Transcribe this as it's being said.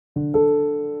The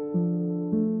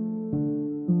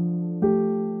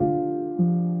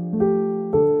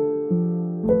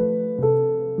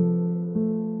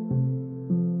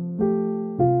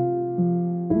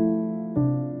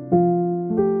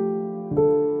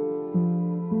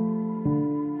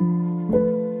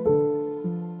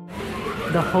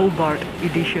Hobart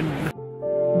edition.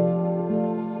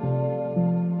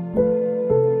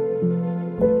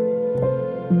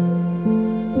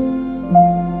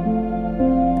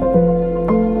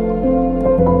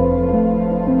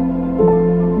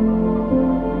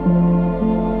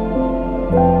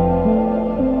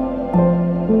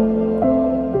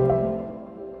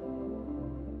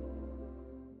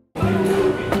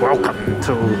 Welcome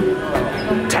to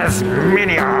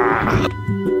Tasmania!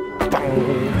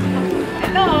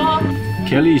 Hello!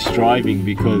 Kelly's driving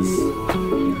because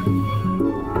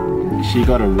she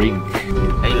got a ring.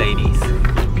 Hey ladies,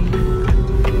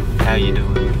 how you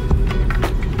doing?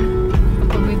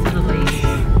 Welcome to the lake.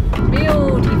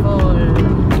 Beautiful!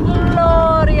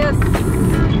 Glorious!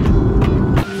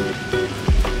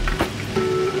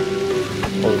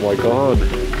 Oh my god.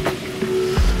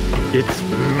 It's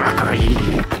Macquarie.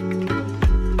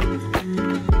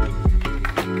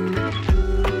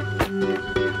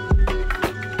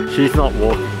 She's not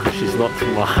walking because she's not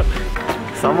smart.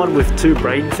 Someone with 2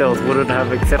 brain cells wouldn't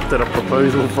have accepted a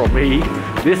proposal from me.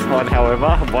 This one,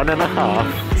 however, 1.5.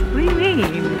 What do you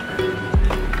mean?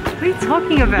 What are you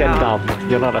talking about? You're dumb.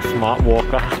 You're not a smart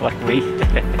walker like me.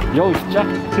 Yo, it's Jack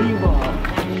Tima.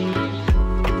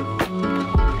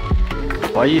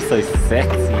 Why are you so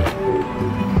sexy?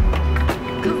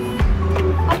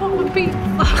 I want to be...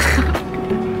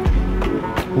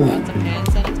 That's a hand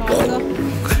sanitizer.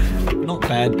 Not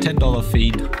bad, $10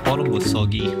 feed, bottom was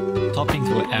soggy, toppings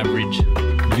were average,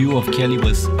 view of Kelly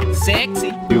was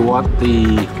sexy. You want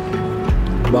the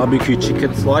barbecue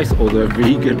chicken slice or the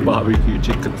vegan barbecue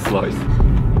chicken slice?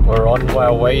 We're on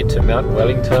our way to Mount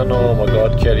Wellington. Oh my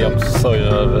god, Kelly, I'm so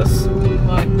nervous.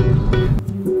 What?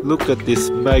 Look at this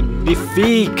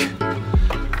magnifique!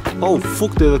 Oh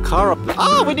fuck, there's a car up there.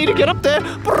 Ah, we need to get up there!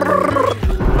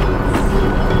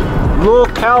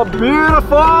 Look how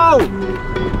beautiful!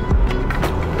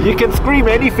 You can scream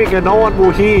anything and no one will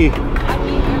hear.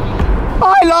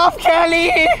 I love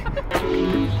Kelly!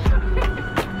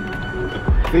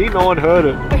 See, no one heard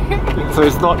it. So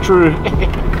it's not true.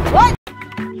 What?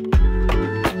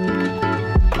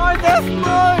 Oh, that's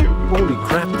no! Holy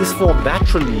crap, this formed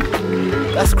naturally.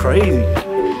 That's crazy.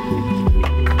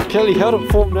 Kelly, how did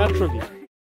it form naturally?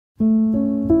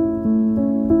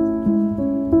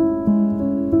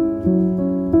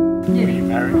 Yeah.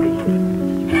 Marry me.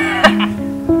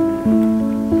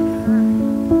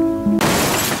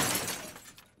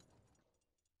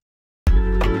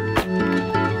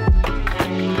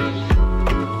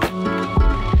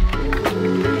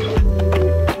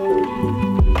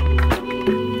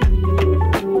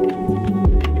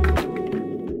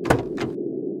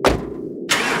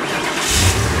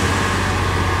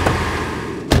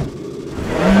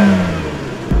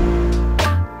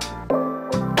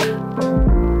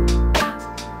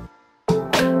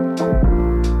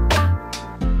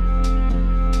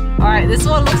 Alright, this is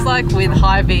what it looks like with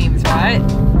high beams, right?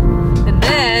 And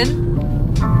then...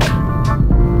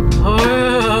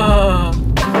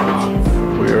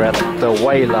 We're at the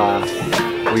Whaler.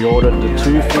 We ordered the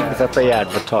 2 things that they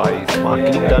advertise.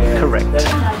 Marketing done correct.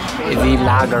 The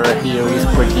lager here is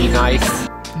pretty nice.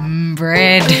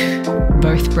 Bread.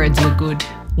 Both breads were good.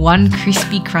 One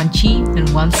crispy crunchy and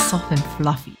one soft and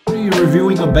fluffy. Are you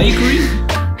reviewing a bakery?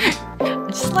 I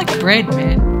just like bread,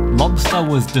 man. Lobster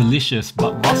was delicious,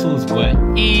 but mussels were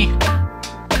eh.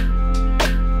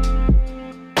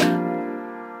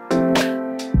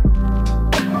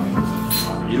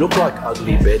 You look like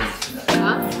Ugly Betty.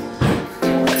 Huh?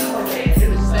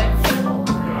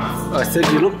 I said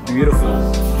you look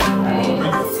beautiful.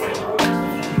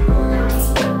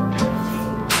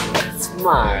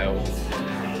 Smile,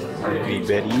 Ugly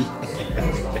Betty.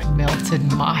 Melted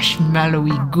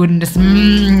marshmallowy goodness.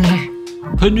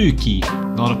 Panuki,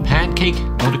 not a pancake,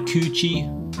 not a coochie,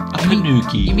 a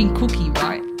panuki. You mean cookie,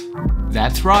 right?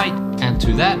 That's right, and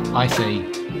to that I say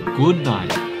good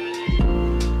night.